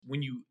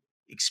when you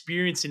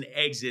experience an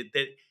exit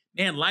that,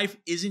 man, life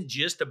isn't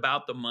just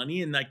about the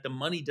money, and like the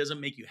money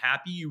doesn't make you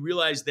happy. You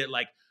realize that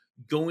like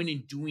going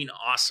and doing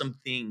awesome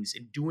things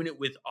and doing it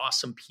with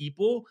awesome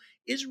people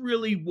is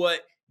really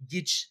what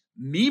gets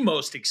me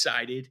most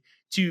excited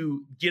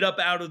to get up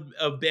out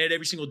of bed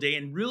every single day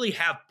and really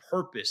have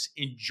purpose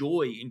and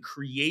joy and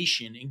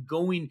creation and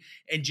going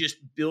and just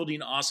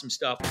building awesome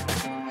stuff.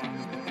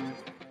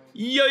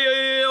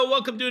 Yo,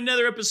 welcome to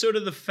another episode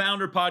of the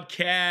Founder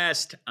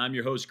Podcast. I'm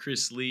your host,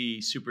 Chris Lee.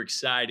 Super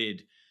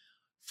excited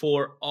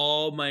for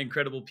all my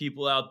incredible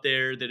people out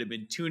there that have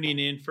been tuning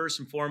in. First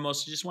and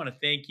foremost, I just want to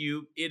thank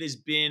you. It has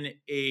been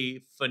a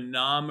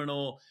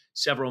phenomenal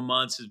several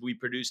months as we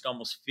produced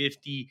almost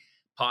 50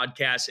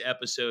 podcast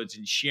episodes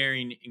and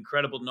sharing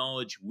incredible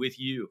knowledge with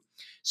you.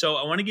 So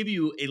I want to give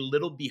you a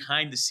little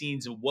behind the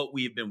scenes of what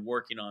we have been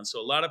working on. So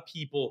a lot of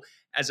people,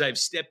 as I've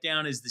stepped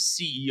down as the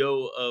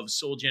CEO of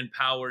SoulGen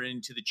Power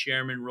into the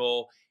chairman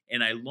role,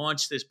 and I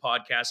launched this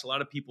podcast, a lot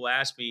of people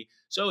ask me,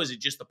 so is it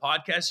just the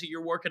podcast that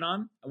you're working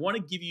on? I want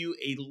to give you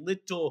a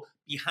little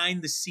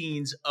behind the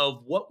scenes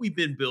of what we've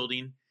been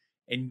building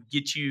and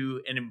get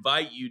you and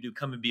invite you to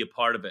come and be a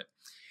part of it.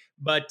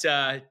 But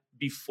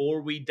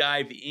before we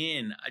dive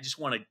in, I just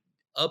want to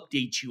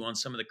update you on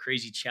some of the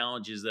crazy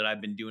challenges that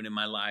I've been doing in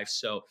my life.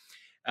 So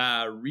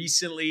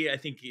recently, I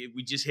think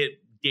we just hit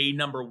day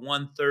number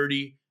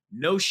 130.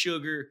 No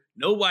sugar,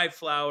 no white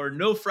flour,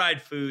 no fried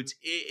foods.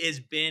 It has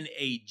been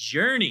a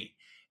journey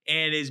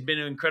and it has been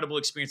an incredible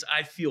experience.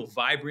 I feel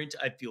vibrant.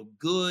 I feel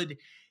good.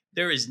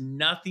 There is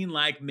nothing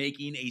like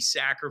making a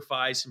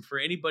sacrifice. And for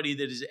anybody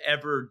that has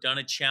ever done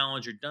a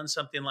challenge or done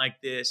something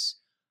like this,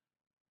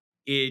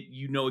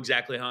 you know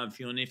exactly how I'm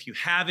feeling. If you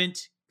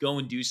haven't, go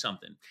and do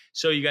something.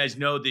 So you guys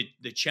know that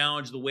the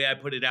challenge, the way I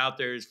put it out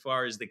there as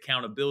far as the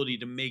accountability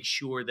to make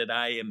sure that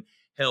I am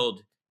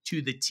held to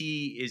the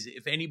T is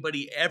if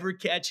anybody ever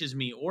catches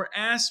me or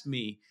asks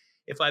me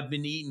if I've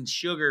been eating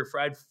sugar,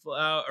 fried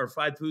flour, or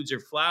fried foods or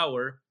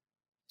flour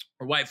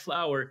or white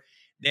flour,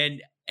 then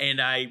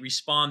and I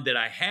respond that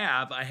I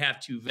have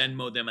to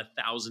Venmo them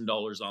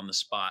 $1,000 on the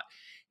spot.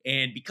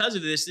 And because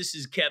of this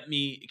has kept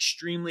me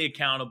extremely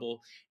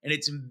accountable. And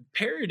it's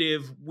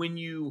imperative when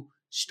you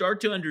start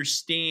to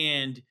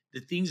understand the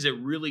things that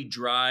really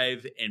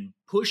drive and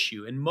push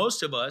you. And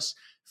most of us,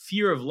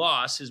 fear of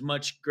loss is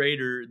much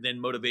greater than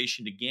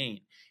motivation to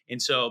gain.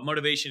 And so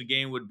motivation to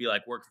gain would be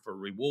like working for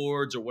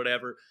rewards or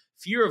whatever.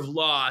 Fear of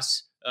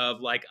loss of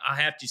like, I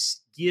have to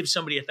give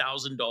somebody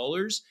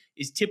 $1,000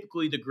 is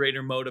typically the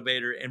greater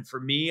motivator. And for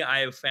me, I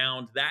have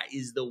found that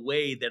is the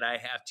way that I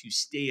have to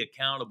stay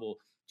accountable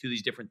to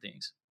these different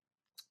things.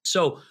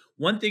 So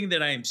one thing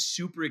that I am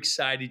super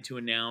excited to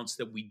announce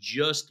that we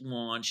just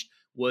launched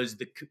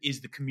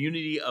is the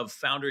community of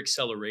Founder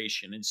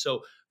Acceleration. And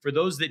so for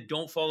those that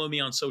don't follow me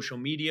on social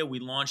media, we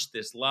launched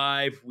this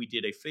live. We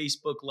did a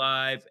Facebook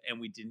Live and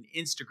we did an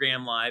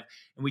Instagram Live,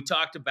 and we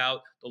talked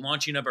about the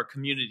launching of our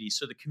community.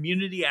 So the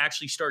community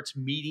actually starts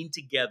meeting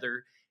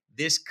together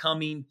this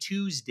coming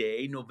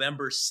Tuesday,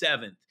 November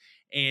 7th.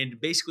 And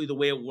basically the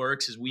way it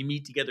works is we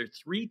meet together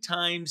 3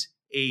 times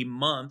a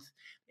month.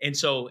 And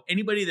so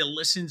anybody that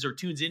listens or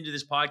tunes into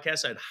this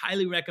podcast, I'd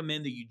highly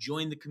recommend that you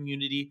join the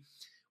community.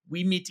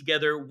 We meet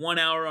together 1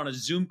 hour on a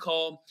Zoom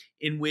call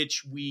in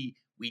which we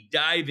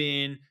dive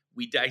in,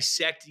 we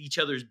dissect each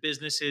other's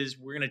businesses.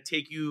 We're going to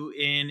take you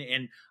in,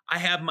 and I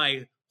have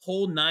my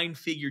whole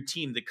 9-figure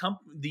team.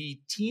 The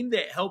team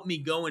that helped me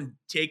go and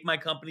take my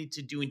company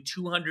to doing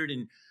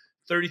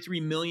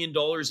 $233 million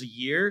a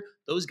year,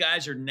 those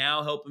guys are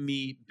now helping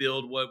me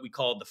build what we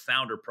call the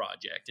Founder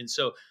Project. And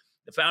so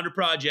the Founder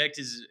Project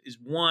is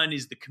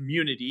the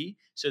community.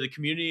 So the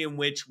community in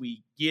which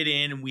we get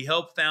in and we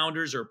help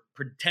founders or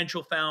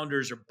potential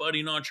founders or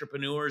budding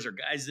entrepreneurs or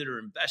guys that are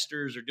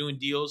investors or doing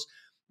deals.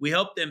 We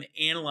help them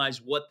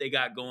analyze what they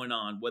got going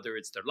on, whether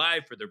it's their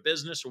life or their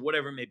business or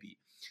whatever it may be.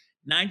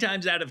 9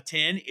 times out of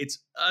 10, it's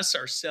us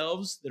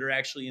ourselves that are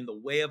actually in the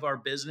way of our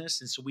business.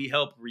 And so we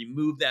help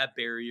remove that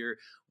barrier.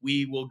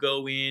 We will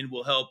go in,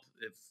 we'll help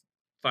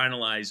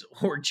finalize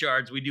org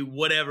charts, we do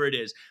whatever it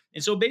is.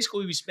 And so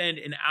basically we spend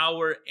an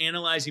hour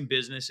analyzing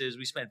businesses.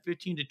 We spend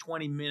 15 to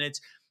 20 minutes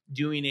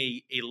doing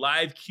a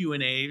live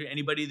Q&A.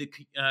 Anybody in the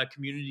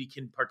community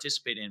can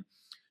participate in.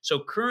 So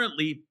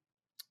currently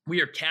we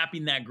are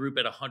capping that group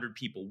at 100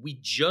 people. We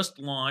just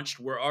launched.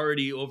 We're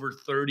already over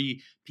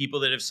 30 people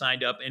that have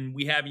signed up, and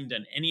we haven't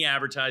done any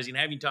advertising,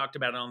 haven't talked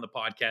about it on the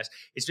podcast.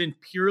 It's been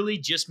purely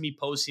just me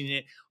posting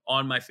it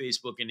on my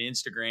Facebook and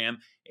Instagram.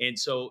 And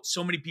so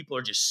many people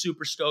are just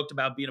super stoked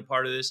about being a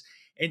part of this.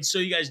 And so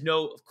you guys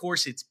know, of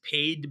course, it's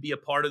paid to be a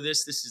part of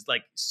this. This is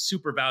like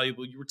super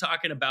valuable. You were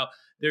talking about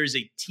there's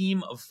a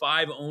team of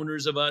 5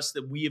 owners of us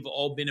that we have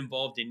all been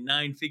involved in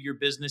 9-figure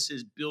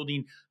businesses,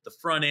 building the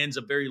front ends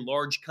of very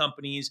large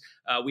companies.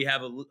 We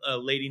have a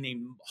lady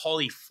named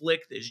Holly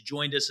Flick that has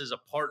joined us as a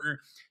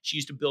partner. She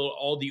used to build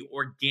all the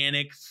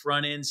organic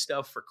front end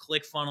stuff for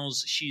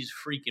ClickFunnels. She's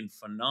freaking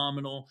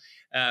phenomenal.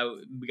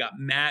 We got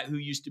Matt, who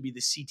used to be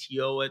the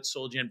CTO at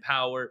SoulGen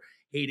Power.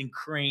 Hayden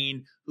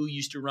Crane, who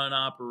used to run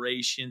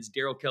operations,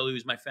 Daryl Kelly,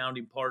 who's my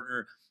founding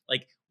partner.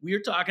 Like,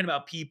 we're talking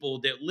about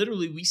people that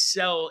literally we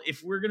sell.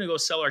 If we're going to go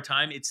sell our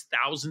time, it's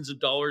thousands of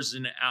dollars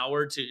an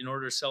hour in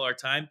order to sell our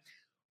time.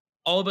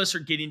 All of us are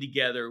getting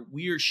together.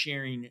 We are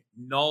sharing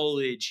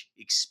knowledge,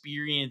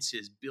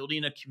 experiences,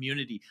 building a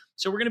community.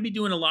 So we're going to be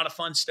doing a lot of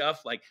fun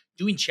stuff, like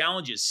doing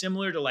challenges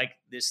similar to like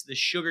this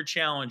sugar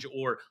challenge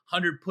or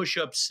 100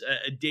 push-ups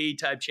a day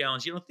type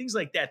challenge, things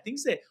like that,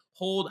 things that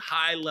hold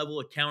high level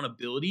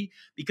accountability,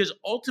 because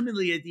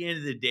ultimately at the end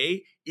of the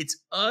day, it's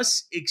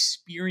us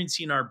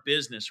experiencing our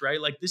business,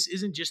 right? Like, this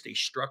isn't just a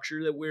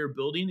structure that we're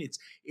building.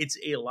 It's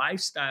a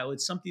lifestyle.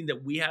 It's something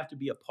that we have to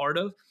be a part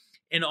of.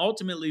 And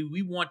ultimately,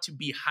 we want to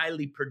be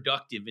highly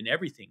productive in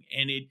everything.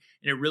 And it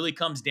really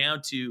comes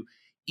down to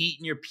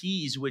eating your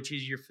P's, which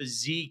is your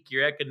physique,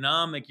 your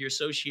economic, your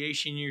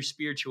association, your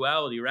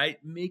spirituality, right?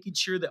 Making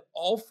sure that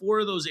all 4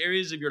 of those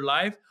areas of your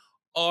life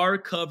are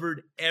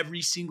covered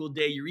every single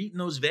day. You're eating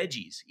those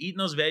veggies,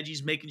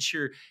 making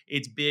sure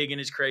it's big and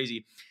it's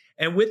crazy.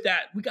 And with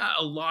that, we got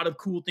a lot of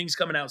cool things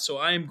coming out. So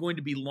I am going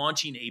to be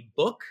launching a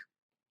book.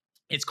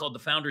 It's called The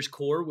Founder's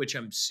Core, which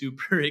I'm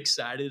super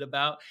excited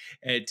about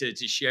and to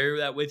share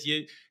that with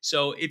you.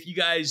 So if you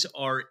guys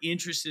are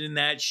interested in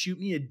that, shoot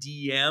me a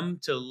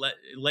DM to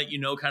let you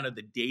know kind of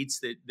the dates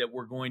that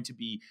we're going to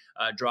be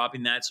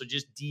dropping that. So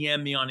just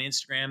DM me on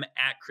Instagram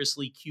at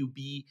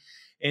ChrisLeeQB.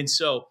 And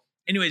so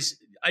anyways,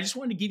 I just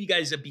wanted to give you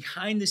guys a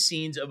behind the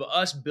scenes of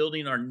us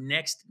building our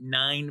next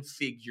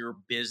 9-figure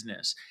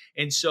business.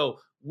 And so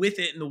with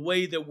it and the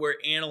way that we're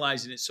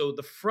analyzing it. So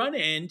the front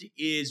end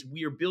is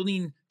we are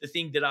building the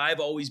thing that I've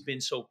always been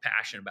so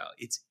passionate about.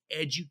 It's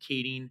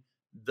educating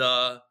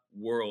the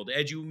world,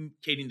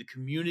 educating the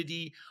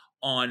community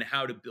on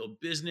how to build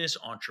business,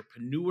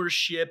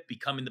 entrepreneurship,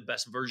 becoming the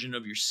best version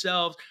of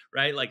yourselves,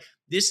 right? Like,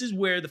 this is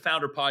where the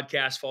Founder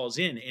Podcast falls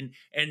in.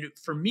 And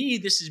for me,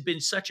 this has been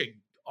such a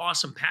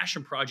awesome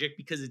passion project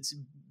because it's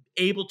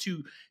able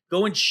to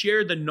go and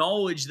share the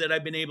knowledge that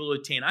I've been able to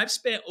attain. I've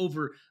spent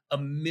over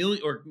 $1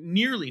 million, or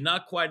nearly,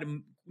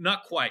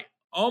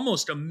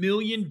 almost $1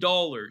 million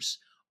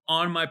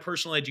on my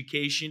personal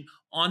education,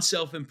 on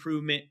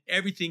self-improvement,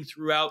 everything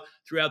throughout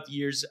the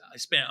years. I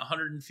spent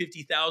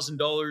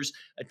 $150,000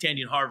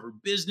 attending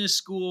Harvard Business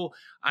School.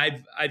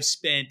 I've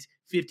spent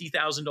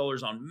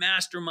 $50,000 on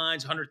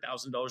masterminds,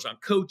 $100,000 on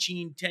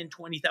coaching, $10,000,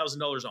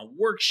 $20,000 on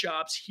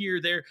workshops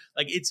here, there.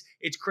 Like, it's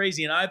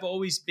crazy. And I've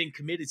always been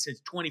committed since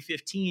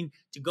 2015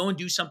 to go and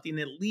do something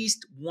at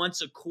least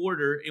once a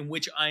quarter in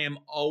which I am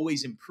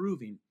always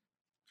improving.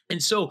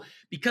 And so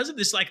because of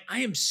this, like, I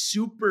am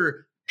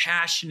super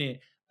passionate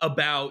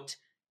about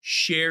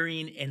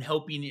sharing and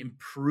helping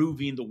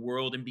improving the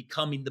world and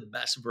becoming the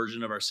best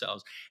version of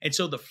ourselves. And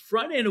so the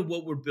front end of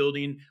what we're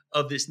building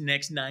of this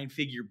next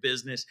 9-figure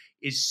business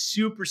is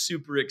super,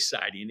 super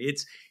exciting.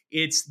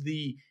 It's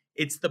the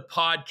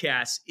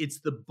podcast, it's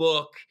the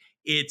book,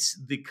 it's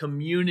the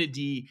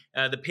community,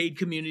 the paid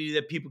community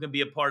that people can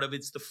be a part of.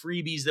 It's the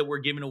freebies that we're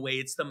giving away.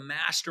 It's the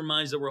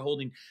masterminds that we're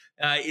holding.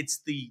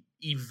 It's the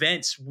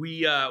events.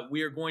 We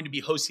are going to be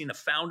hosting a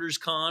Founders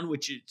Con,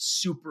 which is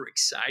super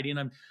exciting.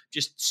 I'm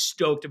just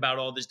stoked about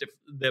all this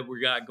that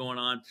we got going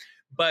on.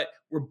 But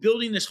we're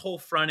building this whole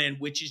front end,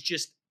 which is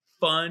just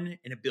fun,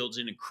 and it builds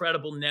an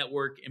incredible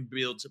network and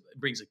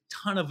brings a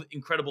ton of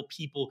incredible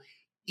people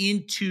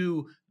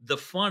into the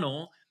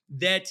funnel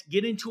that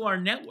get into our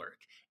network.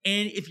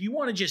 And if you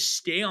want to just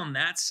stay on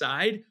that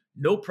side,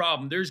 no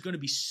problem. There's going to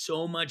be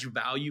so much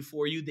value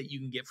for you that you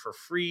can get for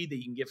free, that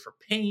you can get for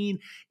paying.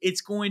 It's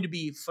going to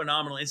be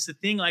phenomenal. It's the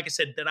thing, like I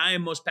said, that I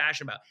am most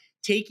passionate about.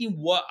 Taking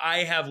what I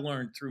have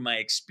learned through my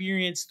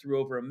experience,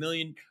 through over $1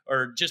 million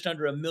or just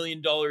under $1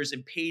 million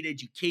in paid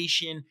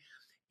education,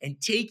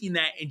 and taking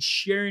that and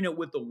sharing it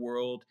with the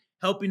world,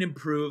 helping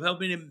improve,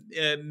 helping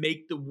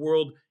make the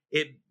world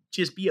it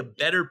just be a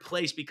better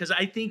place. Because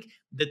I think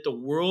that the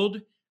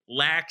world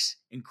lacks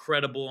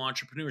incredible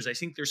entrepreneurs. I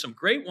think there's some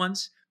great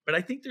ones, but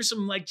I think there's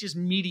some like just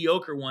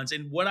mediocre ones.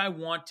 And what I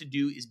want to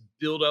do is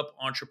build up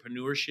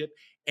entrepreneurship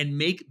and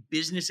make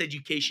business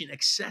education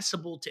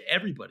accessible to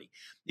everybody.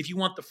 If you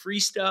want the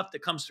free stuff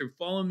that comes through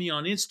following me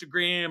on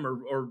Instagram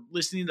or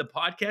listening to the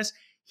podcast,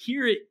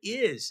 here it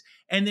is.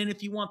 And then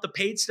if you want the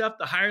paid stuff,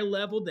 the higher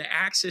level, the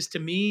access to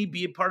me,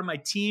 be a part of my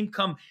team,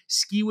 come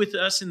ski with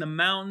us in the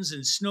mountains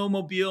and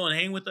snowmobile and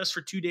hang with us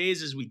for 2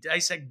 days as we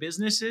dissect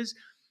businesses,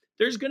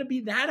 there's going to be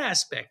that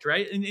aspect,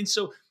 right? And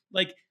so,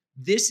 like,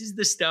 this is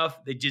the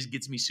stuff that just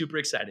gets me super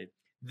excited.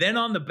 Then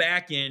on the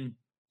back end,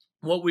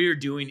 what we are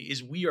doing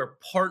is we are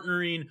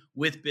partnering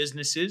with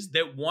businesses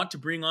that want to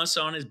bring us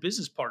on as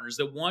business partners,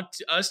 that want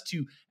us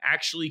to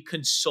actually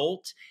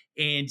consult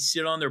and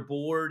sit on their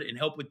board and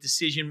help with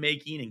decision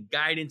making and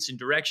guidance and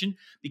direction.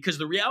 Because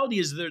the reality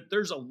is that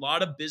there's a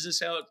lot of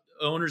business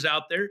owners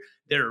out there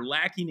that are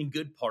lacking in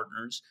good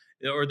partners,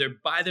 or they're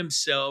by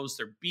themselves.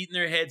 They're beating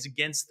their heads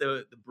against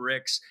the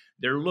bricks.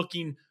 They're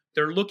looking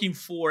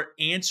for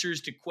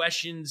answers to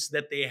questions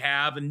that they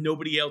have and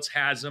nobody else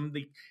has them.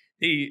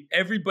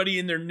 Everybody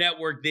in their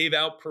network, they've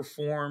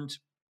outperformed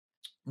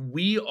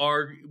we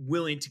are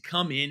willing to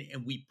come in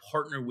and we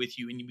partner with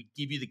you and we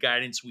give you the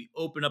guidance. We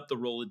open up the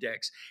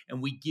Rolodex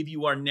and we give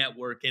you our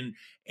network and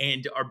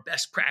our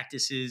best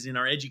practices and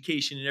our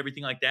education and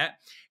everything like that.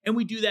 And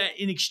we do that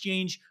in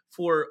exchange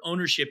for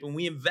ownership, and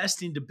we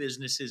invest into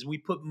businesses. We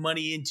put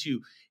money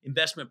into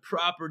investment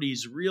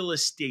properties, real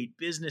estate,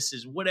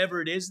 businesses,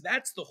 whatever it is.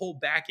 That's the whole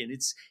back end.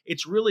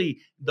 It's really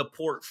the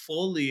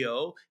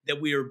portfolio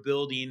that we are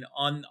building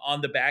on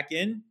the back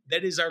end.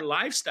 That is our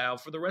lifestyle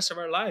for the rest of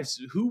our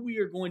lives. Who we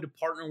are going to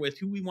partner with,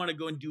 who we want to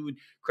go and do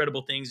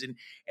incredible things,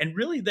 and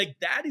really, like,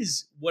 that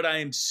is what I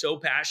am so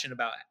passionate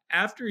about.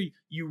 After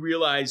you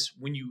realize,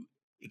 when you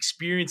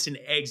experience an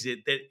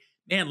exit, that,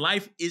 man,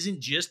 life isn't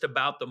just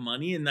about the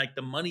money, and like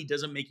the money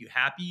doesn't make you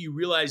happy. You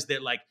realize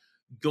that, like,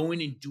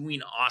 going and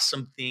doing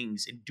awesome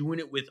things and doing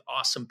it with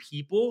awesome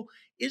people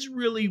is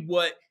really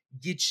what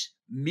gets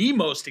me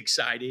most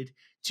excited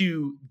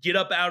to get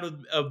up out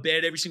of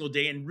bed every single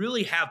day and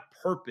really have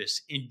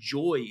purpose and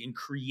joy and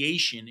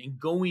creation and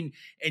going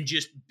and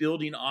just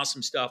building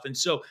awesome stuff. And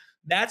so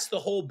that's the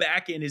whole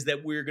back end, is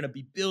that we're going to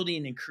be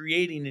building and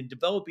creating and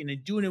developing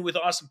and doing it with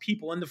awesome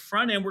people. And the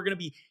front end, we're going to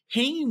be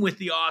hanging with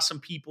the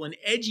awesome people and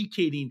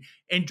educating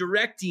and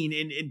directing.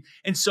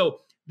 And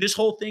so this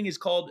whole thing is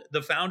called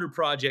the Founder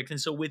Project.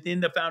 And so within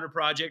the Founder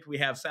Project, we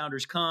have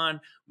Founders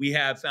Con, we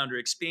have Founder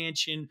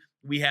Expansion,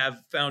 we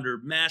have Founder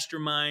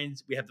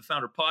Masterminds, we have the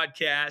Founder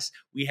Podcast,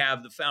 we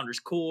have the Founders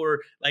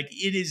Core. Like,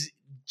 it is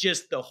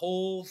just the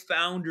whole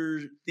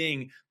founder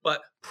thing.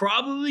 But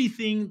probably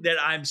thing that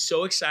I'm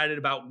so excited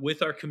about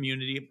with our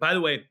community, by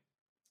the way,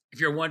 if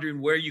you're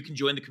wondering where you can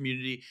join the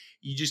community,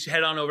 you just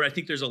head on over. I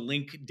think there's a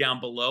link down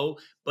below,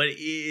 but it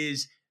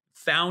is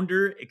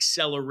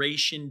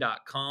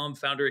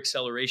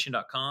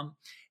founderacceleration.com.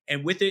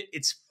 And with it,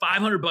 it's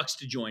 $500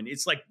 to join.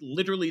 It's like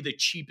literally the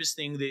cheapest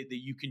thing that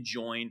you can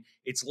join.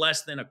 It's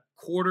less than a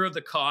quarter of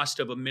the cost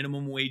of a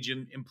minimum wage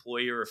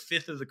employee, or a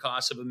fifth of the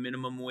cost of a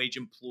minimum wage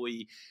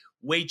employee.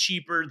 Way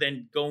cheaper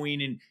than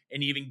going and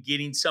even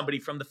getting somebody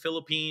from the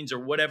Philippines or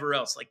whatever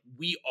else. Like,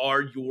 we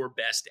are your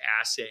best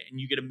asset, and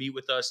you get to meet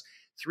with us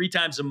 3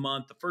 times a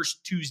month, the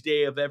first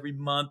Tuesday of every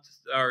month,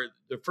 or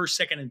the first,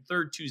 second, and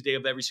third Tuesday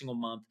of every single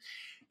month.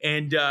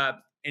 And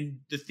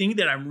the thing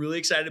that I'm really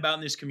excited about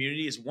in this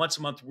community is, once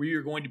a month, we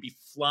are going to be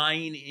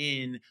flying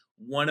in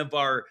one of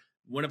our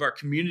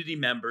community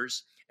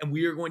members, and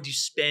we are going to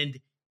spend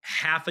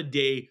half a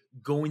day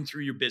going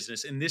through your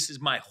business. And this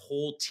is my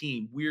whole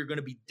team. We are going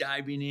to be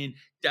diving in,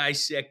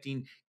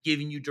 dissecting,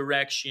 giving you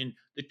direction,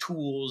 the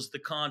tools, the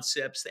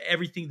concepts,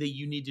 everything that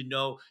you need to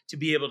know to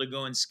be able to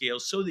go and scale,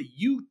 so that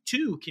you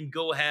too can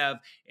go have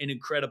an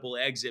incredible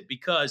exit.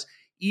 Because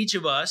each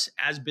of us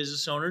as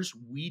business owners,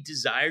 we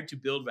desire to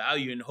build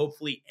value, and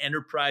hopefully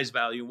enterprise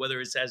value, whether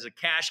it's as a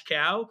cash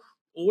cow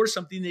or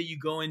something that you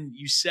go and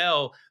you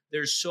sell.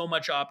 There's so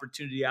much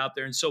opportunity out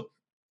there. And so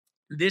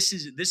this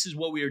is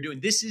what we are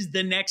doing. This is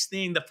the next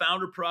thing, the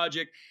Founder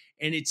Project,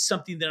 and it's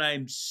something that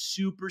I'm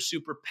super,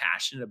 super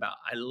passionate about.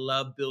 I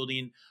love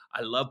building,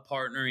 I love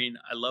partnering,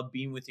 I love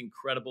being with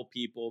incredible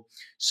people.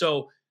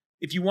 So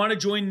if you want to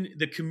join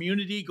the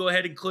community, go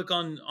ahead and click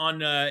on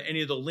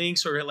any of the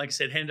links, or, like I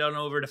said, head on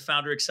over to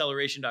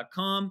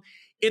founderacceleration.com.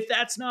 If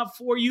that's not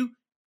for you,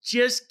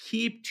 just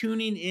keep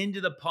tuning into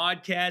the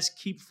podcast.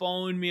 Keep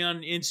following me on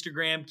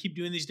Instagram. Keep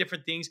doing these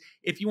different things.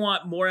 If you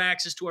want more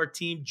access to our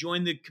team,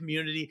 join the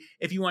community.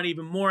 If you want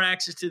even more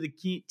access to the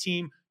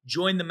team,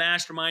 join the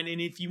mastermind. And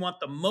if you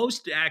want the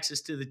most access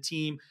to the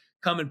team,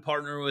 come and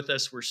partner with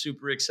us. We're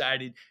super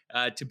excited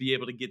to be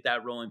able to get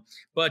that rolling.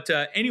 But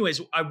anyways,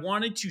 I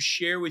wanted to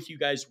share with you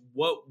guys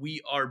what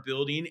we are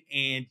building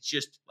and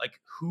just like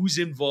who's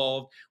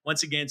involved.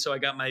 Once again, so I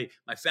got my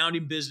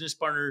founding business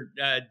partner,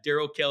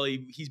 Daryl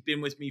Kelly. He's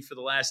been with me for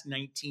the last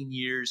 19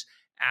 years.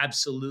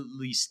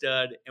 Absolutely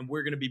stud. And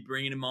we're going to be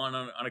bringing him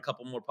on a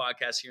couple more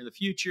podcasts here in the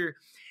future.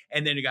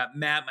 And then you got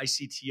Matt, my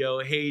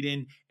CTO,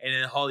 Hayden, and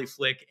then Holly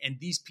Flick. And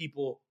these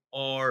people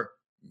are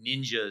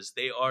ninjas.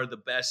 They are the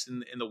best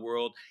in the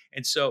world.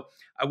 And so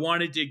I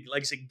wanted to,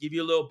 like I said, give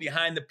you a little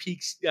behind the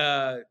peaks,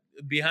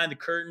 behind the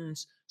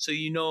curtains, so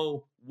you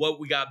know what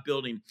we got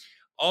building.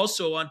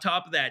 Also, on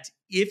top of that,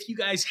 if you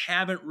guys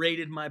haven't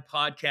rated my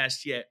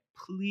podcast yet,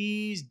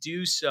 please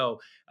do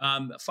so.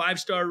 A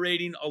 5-star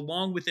rating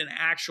along with an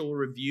actual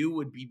review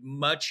would be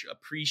much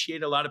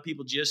appreciated. A lot of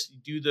people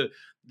just do the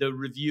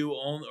review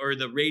only, or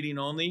the rating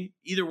only.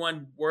 Either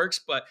one works,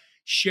 but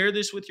share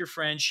this with your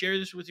friends, share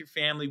this with your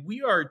family.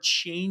 We are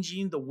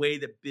changing the way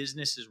that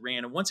business is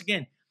ran. And once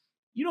again,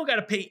 you don't got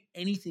to pay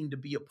anything to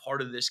be a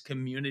part of this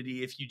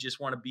community if you just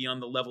want to be on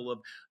the level of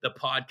the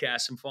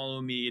podcast and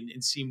follow me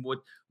and see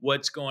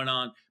what's going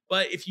on.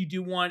 But if you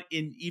do want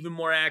even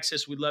more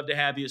access, we'd love to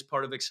have you as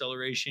part of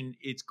Acceleration.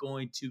 It's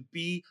going to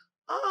be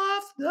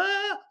off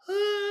the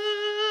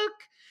hook.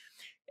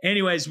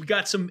 Anyways, we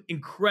got some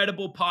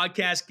incredible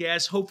podcast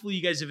guests. Hopefully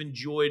you guys have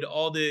enjoyed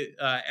all the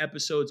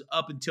episodes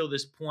up until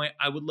this point.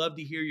 I would love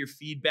to hear your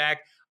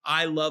feedback.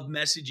 I love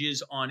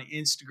messages on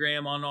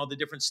Instagram, on all the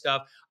different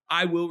stuff.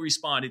 I will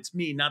respond. It's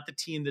me, not the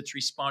team, that's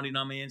responding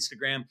on my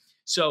Instagram.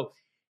 So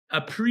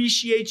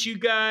Appreciate you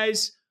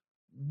guys.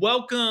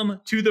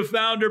 Welcome to the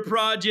Founder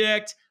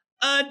Project.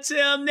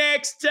 Until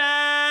next time.